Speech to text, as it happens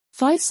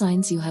5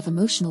 signs you have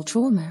emotional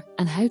trauma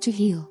and how to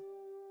heal.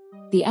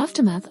 The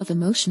aftermath of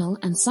emotional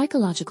and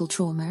psychological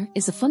trauma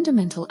is a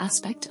fundamental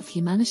aspect of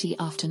humanity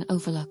often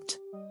overlooked.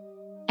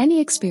 Any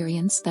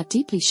experience that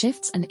deeply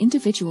shifts an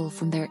individual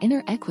from their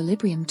inner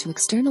equilibrium to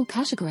external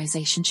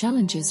categorization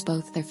challenges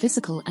both their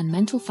physical and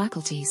mental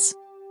faculties.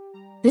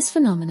 This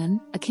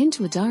phenomenon, akin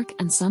to a dark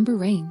and somber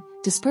rain,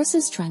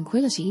 disperses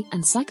tranquility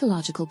and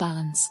psychological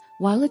balance,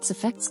 while its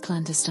effects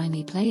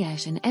clandestinely play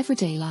out in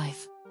everyday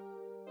life.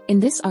 In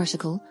this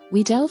article,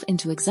 we delve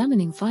into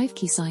examining 5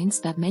 key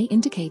signs that may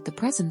indicate the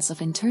presence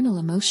of internal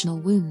emotional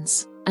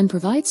wounds, and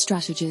provide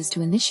strategies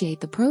to initiate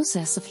the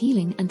process of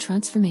healing and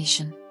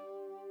transformation.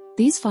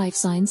 These 5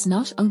 signs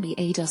not only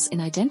aid us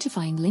in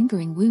identifying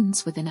lingering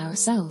wounds within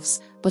ourselves,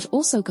 but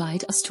also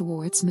guide us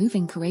towards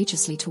moving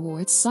courageously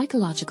towards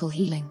psychological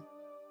healing.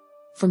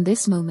 From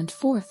this moment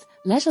forth,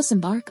 let us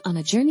embark on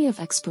a journey of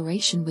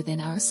exploration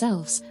within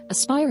ourselves,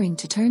 aspiring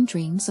to turn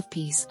dreams of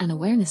peace and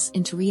awareness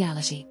into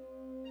reality.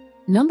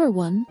 Number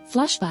 1.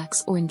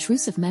 Flashbacks or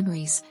intrusive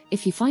memories.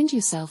 If you find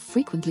yourself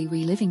frequently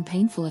reliving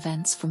painful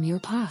events from your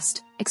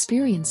past,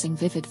 experiencing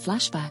vivid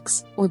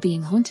flashbacks, or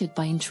being haunted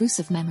by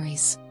intrusive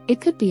memories, it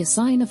could be a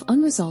sign of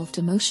unresolved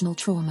emotional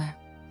trauma.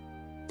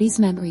 These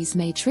memories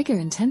may trigger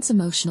intense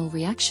emotional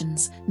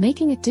reactions,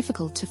 making it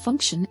difficult to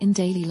function in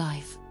daily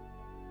life.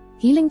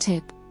 Healing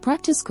tip: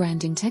 practice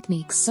grounding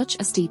techniques such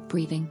as deep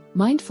breathing,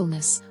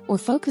 mindfulness, or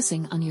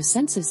focusing on your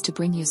senses to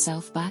bring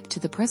yourself back to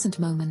the present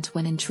moment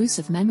when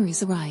intrusive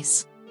memories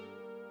arise.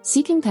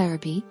 Seeking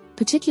therapy,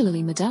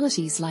 particularly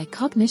modalities like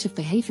cognitive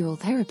behavioral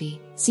therapy,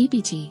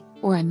 CBT,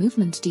 or eye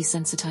movement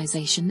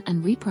desensitization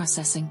and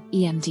reprocessing,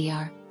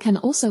 EMDR, can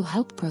also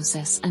help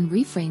process and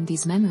reframe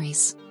these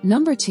memories.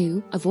 Number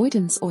 2.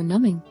 Avoidance or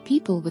numbing.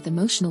 People with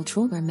emotional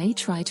trauma may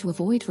try to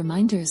avoid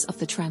reminders of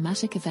the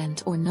traumatic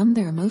event or numb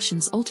their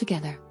emotions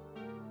altogether.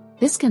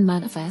 This can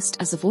manifest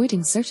as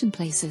avoiding certain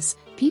places,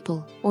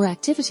 people, or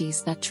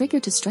activities that trigger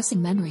distressing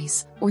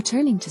memories, or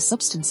turning to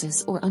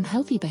substances or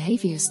unhealthy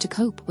behaviors to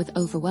cope with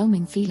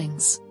overwhelming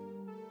feelings.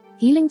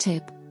 Healing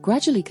tip: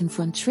 gradually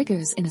confront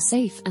triggers in a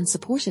safe and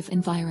supportive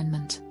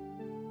environment.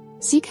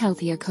 Seek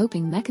healthier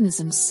coping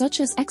mechanisms such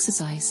as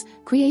exercise,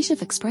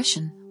 creative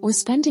expression, or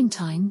spending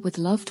time with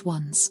loved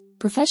ones.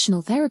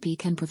 Professional therapy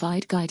can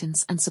provide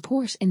guidance and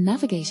support in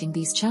navigating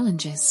these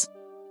challenges.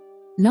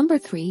 Number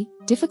 3.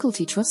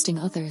 Difficulty trusting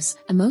others.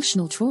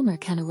 Emotional trauma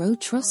can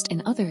erode trust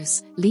in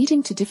others,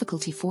 leading to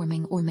difficulty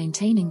forming or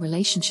maintaining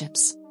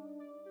relationships.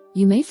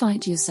 You may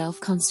find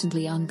yourself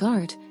constantly on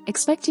guard,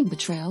 expecting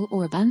betrayal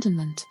or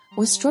abandonment,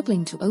 or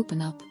struggling to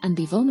open up and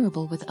be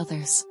vulnerable with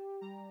others.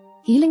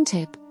 Healing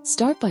tip: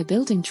 start by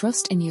building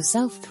trust in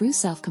yourself through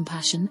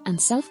self-compassion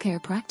and self-care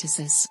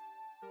practices.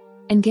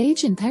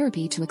 Engage in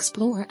therapy to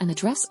explore and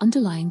address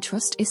underlying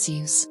trust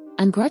issues,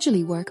 and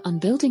gradually work on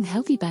building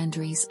healthy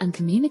boundaries and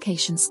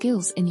communication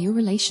skills in your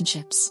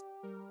relationships.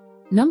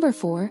 Number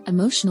 4.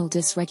 Emotional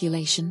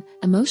dysregulation.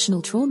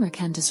 Emotional trauma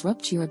can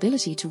disrupt your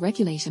ability to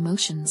regulate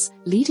emotions,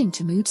 leading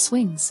to mood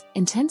swings,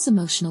 intense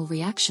emotional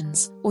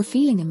reactions, or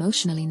feeling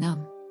emotionally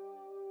numb.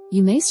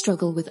 You may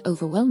struggle with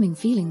overwhelming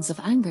feelings of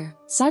anger,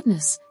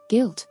 sadness,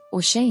 guilt,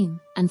 or shame,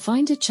 and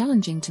find it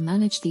challenging to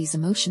manage these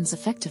emotions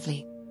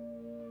effectively.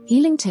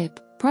 Healing tip: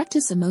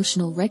 practice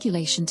emotional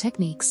regulation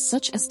techniques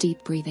such as deep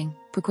breathing,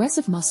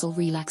 progressive muscle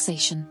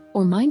relaxation,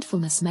 or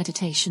mindfulness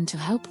meditation to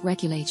help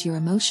regulate your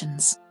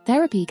emotions.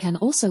 Therapy can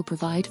also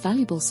provide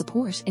valuable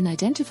support in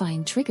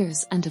identifying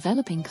triggers and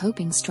developing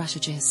coping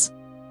strategies.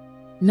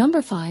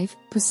 Number 5.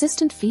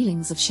 Persistent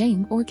feelings of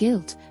shame or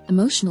guilt.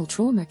 Emotional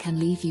trauma can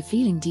leave you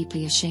feeling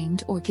deeply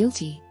ashamed or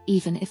guilty,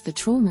 even if the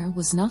trauma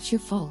was not your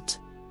fault.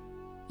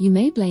 You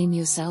may blame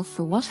yourself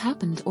for what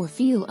happened or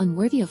feel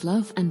unworthy of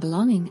love and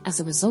belonging as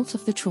a result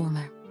of the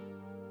trauma.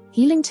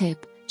 Healing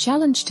tip: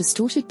 challenge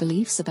distorted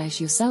beliefs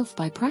about yourself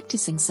by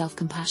practicing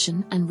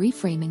self-compassion and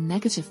reframing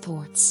negative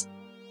thoughts.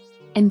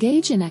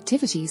 Engage in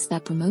activities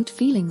that promote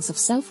feelings of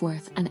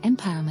self-worth and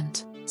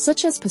empowerment,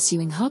 such as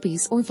pursuing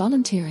hobbies or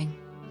volunteering.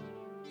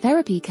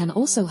 Therapy can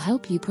also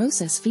help you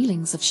process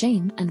feelings of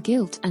shame and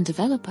guilt and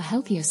develop a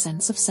healthier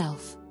sense of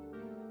self.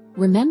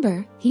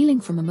 Remember,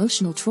 healing from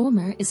emotional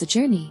trauma is a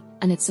journey,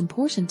 and it's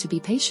important to be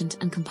patient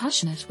and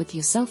compassionate with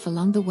yourself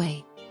along the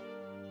way.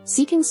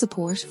 Seeking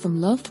support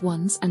from loved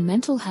ones and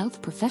mental health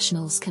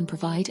professionals can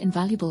provide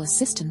invaluable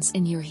assistance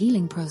in your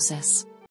healing process.